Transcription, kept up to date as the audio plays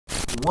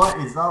What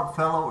is up,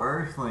 fellow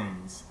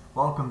Earthlings?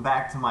 Welcome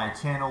back to my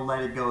channel,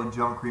 Let It Go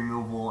Junk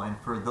Removal. And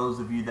for those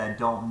of you that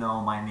don't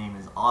know, my name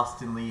is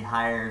Austin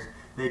Hiers.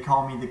 They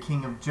call me the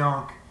King of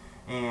Junk.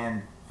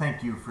 And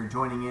thank you for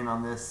joining in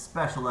on this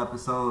special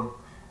episode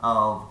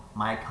of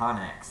my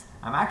Connex.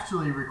 I'm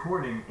actually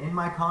recording in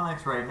my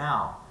Connex right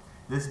now.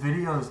 This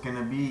video is going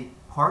to be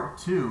part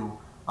 2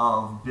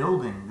 of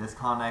building this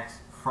Connex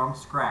from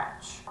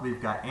scratch.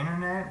 We've got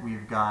internet,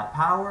 we've got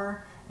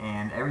power,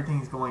 and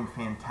everything's going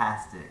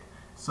fantastic.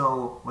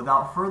 So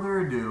without further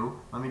ado,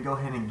 let me go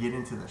ahead and get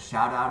into the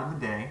shout out of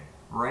the day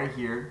right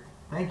here.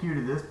 Thank you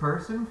to this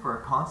person for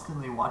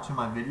constantly watching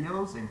my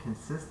videos and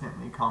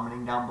consistently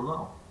commenting down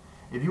below.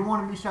 If you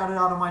want to be shouted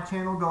out on my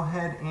channel, go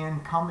ahead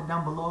and comment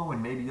down below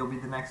and maybe you'll be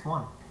the next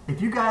one.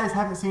 If you guys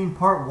haven't seen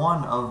part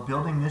 1 of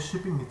building this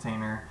shipping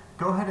container,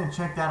 go ahead and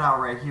check that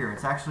out right here.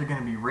 It's actually going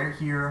to be right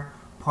here,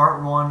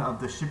 part 1 of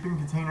the shipping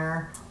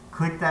container.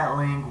 Click that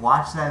link,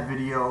 watch that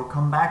video,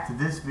 come back to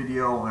this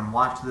video and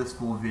watch this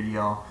full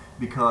video,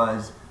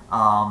 because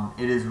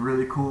it is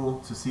really cool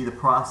to see the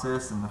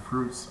process and the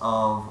fruits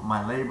of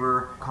my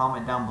labor.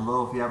 Comment down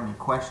below if you have any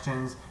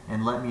questions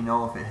and let me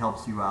know if it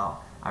helps you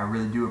out. I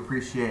really do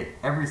appreciate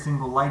every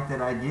single like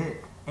that I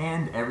get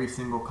and every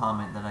single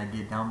comment that I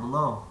get down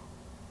below.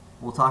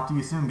 We'll talk to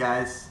you soon,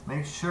 guys.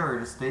 Make sure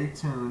to stay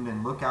tuned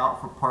and look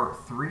out for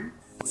part 3.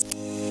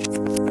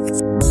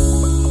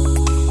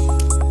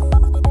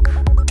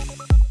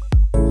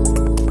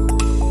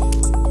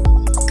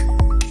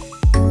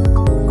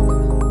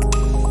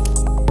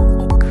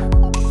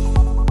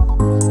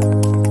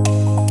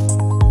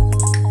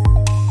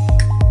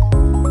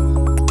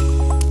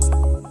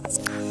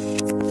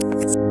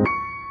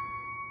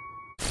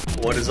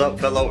 What is up,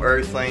 fellow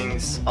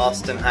Earthlings?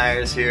 Austin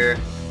Hiers here,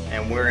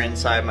 and we're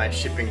inside my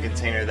shipping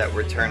container that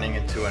we're turning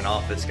into an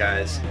office,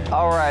 guys.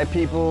 Alright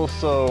people,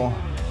 so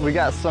we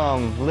got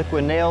some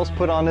liquid nails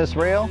put on this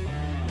rail,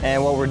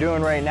 and what we're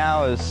doing right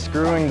now is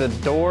screwing the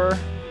door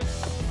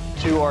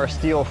to our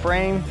steel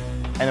frame,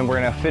 and then we're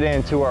going to fit it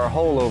into our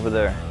hole over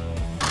there.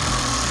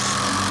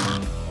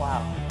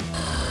 Wow.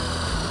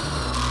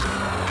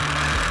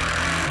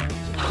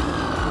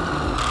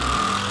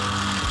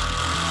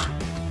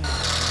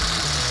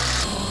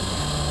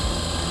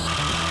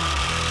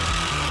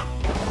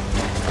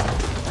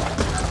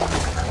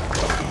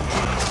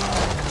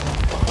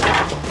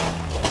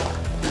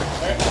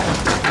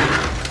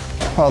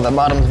 Oh, the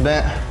bottom's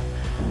bent.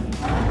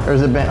 Or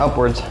is it bent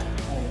upwards?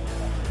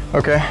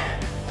 Okay,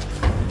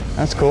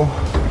 that's cool.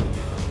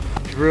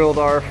 Drilled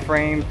our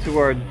frame to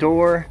our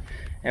door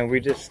and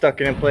we just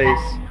stuck it in place.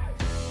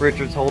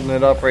 Richard's holding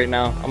it up right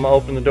now. I'm gonna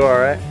open the door,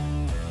 all right?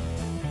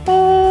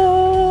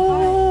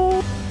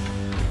 Oh.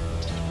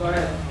 Go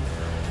ahead.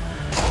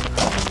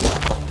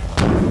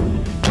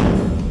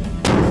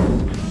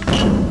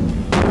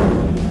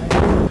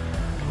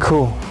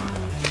 Cool.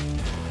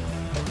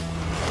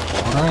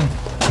 All right.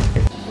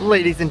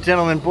 Ladies and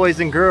gentlemen,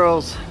 boys and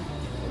girls,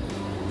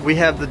 we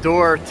have the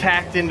door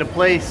tacked into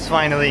place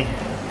finally.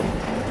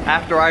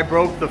 After I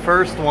broke the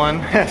first one,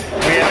 we had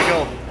to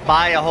go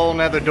buy a whole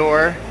nother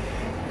door,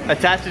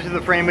 attach it to the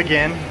frame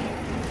again,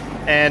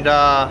 and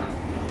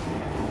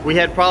we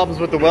had problems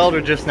with the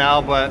welder just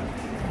now, but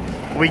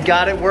we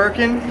got it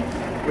working.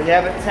 We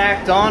have it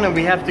tacked on and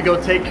we have to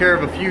go take care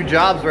of a few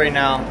jobs right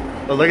now.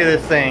 But look at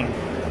this thing.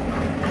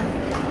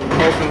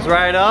 Opens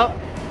right up,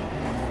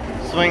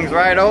 swings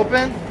right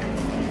open,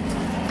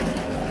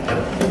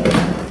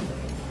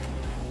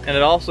 and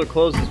it also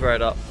closes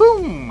right up.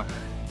 Boom!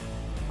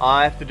 All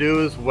I have to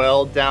do is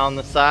weld down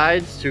the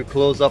sides to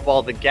close up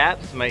all the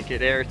gaps, make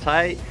it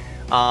airtight.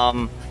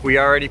 We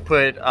already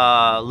put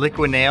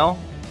liquid nail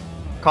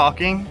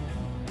caulking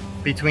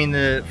between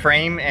the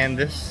frame and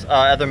this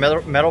other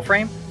metal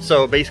frame.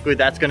 So basically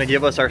that's gonna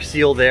give us our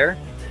seal there.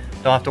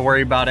 Don't have to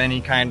worry about any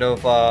kind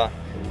of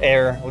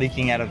air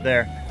leaking out of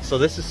there. So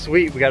this is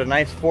sweet. We got a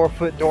nice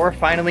 4-foot door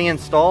finally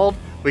installed.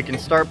 We can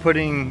start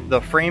putting the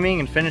framing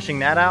and finishing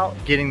that out,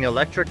 getting the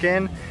electric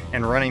in,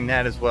 and running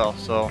that as well.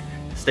 So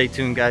stay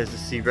tuned, guys, to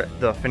see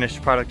the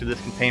finished product of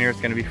this container.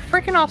 It's gonna be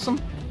freaking awesome.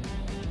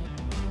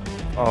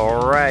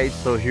 All right,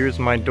 so here's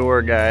my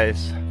door,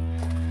 guys.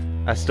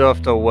 I still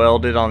have to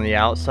weld it on the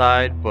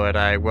outside, but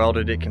I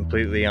welded it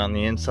completely on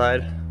the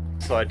inside.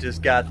 So I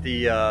just got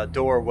the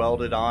door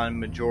welded on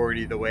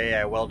majority of the way.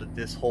 I welded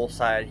this whole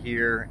side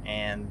here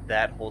and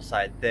that whole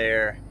side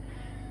there.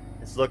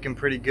 It's looking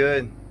pretty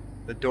good.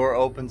 The door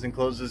opens and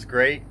closes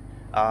great.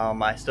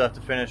 I still have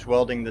to finish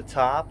welding the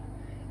top,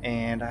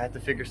 and I have to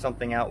figure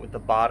something out with the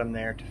bottom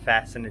there to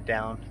fasten it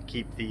down,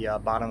 keep the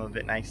bottom of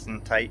it nice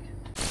and tight.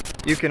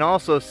 You can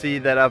also see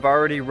that I've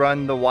already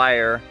run the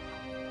wire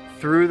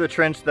through the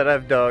trench that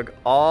I've dug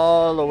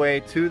all the way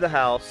to the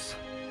house.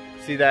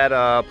 See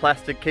that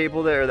plastic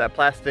cable there, that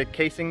plastic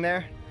casing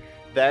there?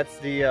 That's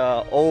the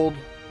old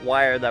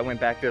wire that went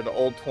back there, the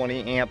old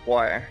 20 amp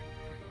wire.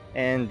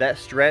 And that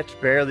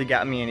stretch barely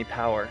got me any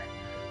power.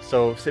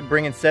 So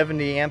bringing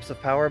 70 amps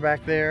of power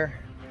back there.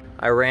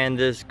 I ran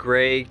this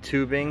gray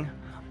tubing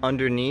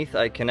underneath.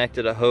 I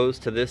connected a hose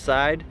to this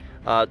side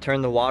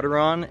turn the water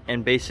on,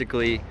 and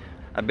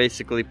I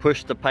basically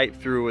push the pipe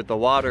through with the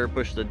water,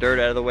 push the dirt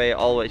out of the way,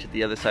 all the way to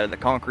the other side of the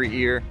concrete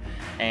here,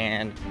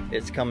 and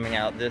it's coming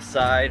out this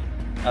side.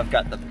 I've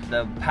got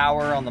the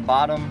power on the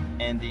bottom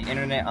and the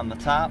internet on the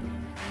top,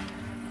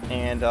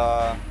 and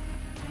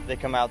they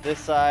come out this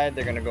side.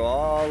 They're gonna go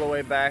all the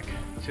way back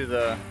to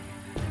the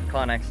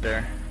Connex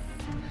there.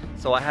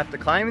 So I have to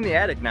climb in the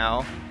attic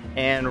now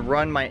and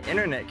run my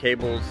internet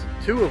cables,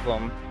 2 of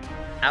them,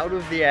 out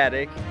of the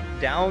attic,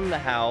 down the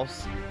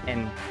house,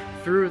 and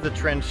through the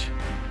trench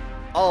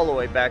all the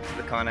way back to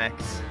the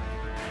Connex.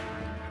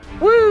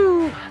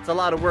 Woo! It's a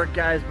lot of work,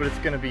 guys, but it's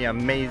gonna be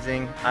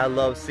amazing. I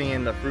love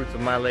seeing the fruits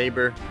of my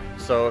labor.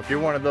 So if you're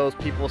one of those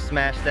people,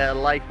 smash that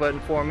like button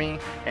for me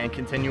and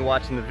continue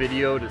watching the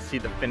video to see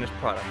the finished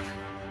product.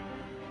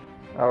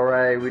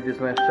 Alright, we just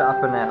went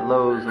shopping at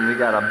Lowe's and we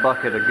got a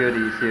bucket of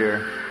goodies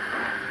here.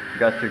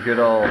 Got your good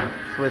old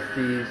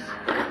twisties.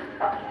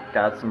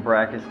 Got some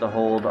brackets to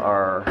hold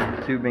our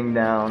tubing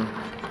down.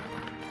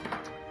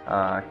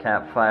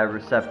 Cat 5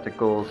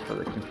 receptacles for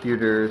the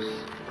computers.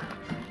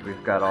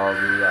 We've got all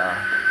the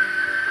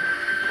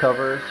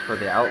covers for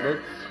the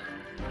outlets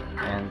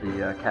and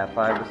the Cat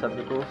 5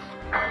 receptacles.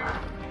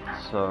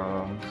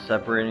 So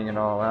separating it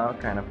all out,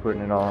 kind of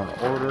putting it all in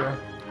order.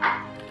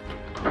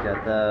 We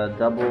got the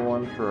double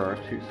one for our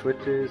 2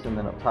 switches, and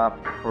then up top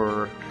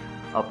for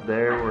up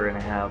there we're gonna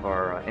have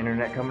our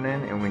internet coming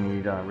in, and we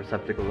need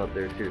receptacles up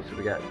there too. So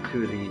we got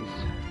 2 of these.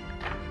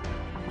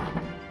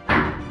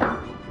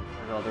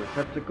 There's all the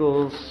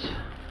receptacles.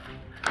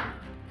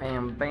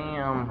 Bam,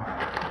 bam.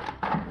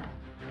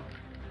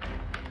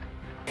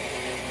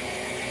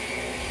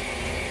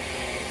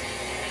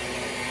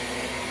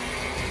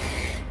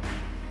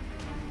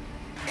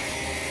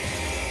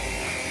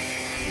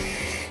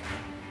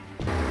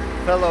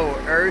 Fellow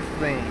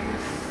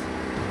Earthlings,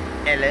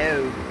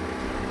 hello.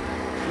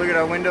 Look at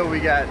our window we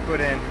got put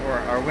in, or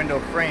our window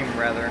frame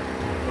rather.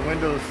 The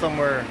window is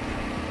somewhere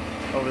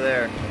over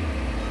there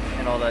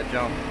and all that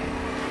junk.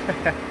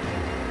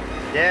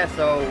 Yeah,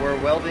 so we're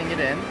welding it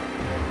in,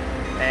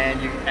 and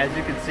as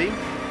you can see,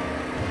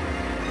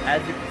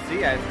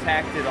 I've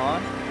tacked it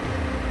on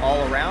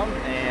all around,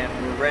 and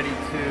we're ready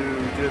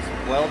to just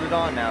weld it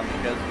on now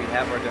because we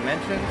have our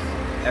dimensions,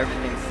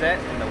 everything's set,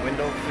 and the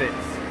window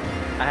fits.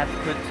 I have to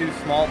put 2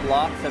 small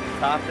blocks at the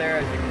top there.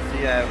 As you can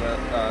see, I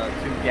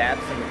have 2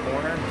 gaps in the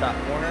corner, top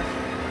corner,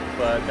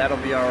 but that'll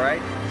be all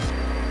right.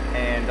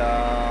 And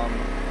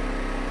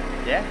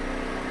yeah,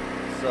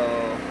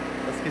 so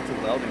let's get to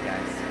welding,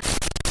 guys.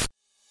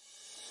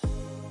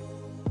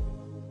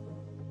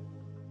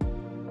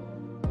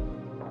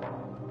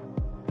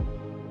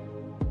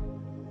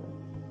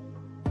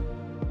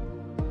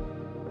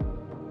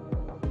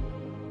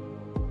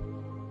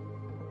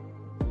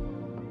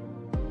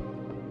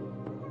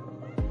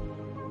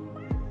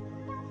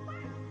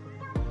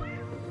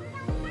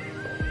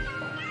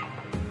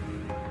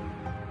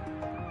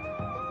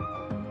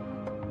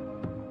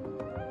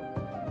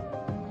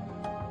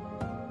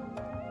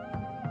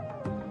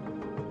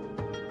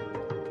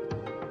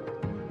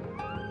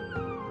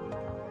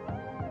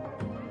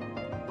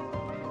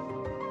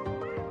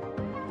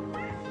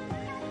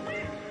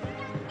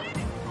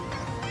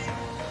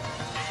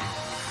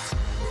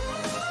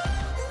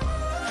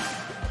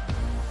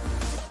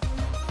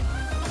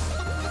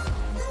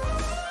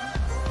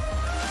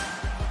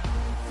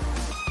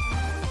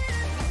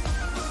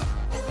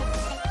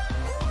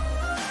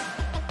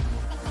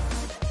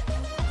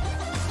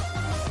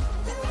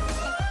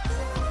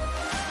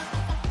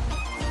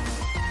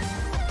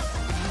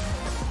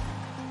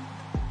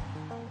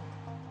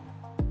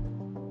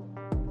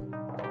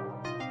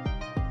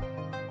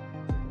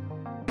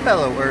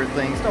 Fellow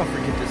Earthlings, don't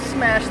forget to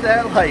smash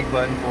that like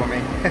button for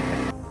me.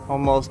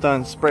 Almost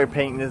done spray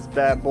painting this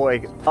bad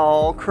boy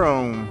all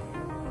chrome.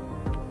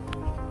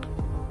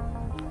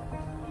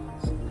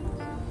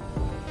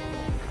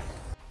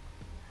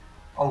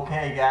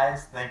 Okay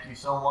guys, thank you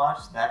so much.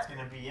 That's going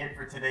to be it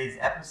for today's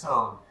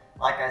episode.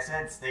 Like I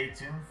said, stay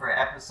tuned for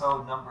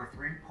episode number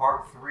 3,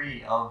 part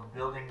 3 of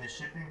building the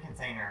shipping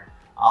container.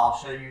 I'll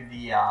show you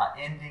the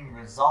ending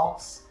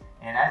results,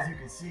 and as you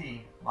can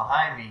see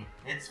behind me,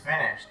 it's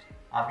finished.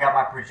 I've got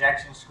my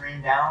projection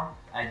screen down.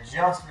 I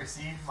just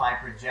received my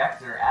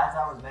projector as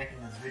I was making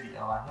this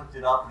video. I hooked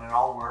it up and it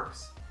all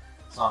works.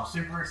 So I'm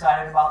super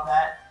excited about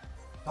that.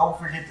 Don't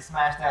forget to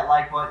smash that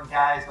like button,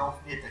 guys. Don't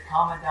forget to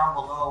comment down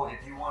below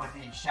if you want to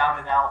be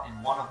shouted out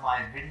in one of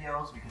my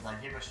videos, because I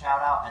give a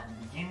shout out at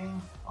the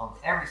beginning of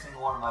every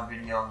single one of my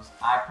videos.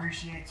 I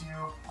appreciate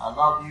you. I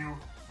love you.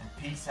 And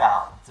peace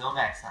out. Until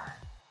next time.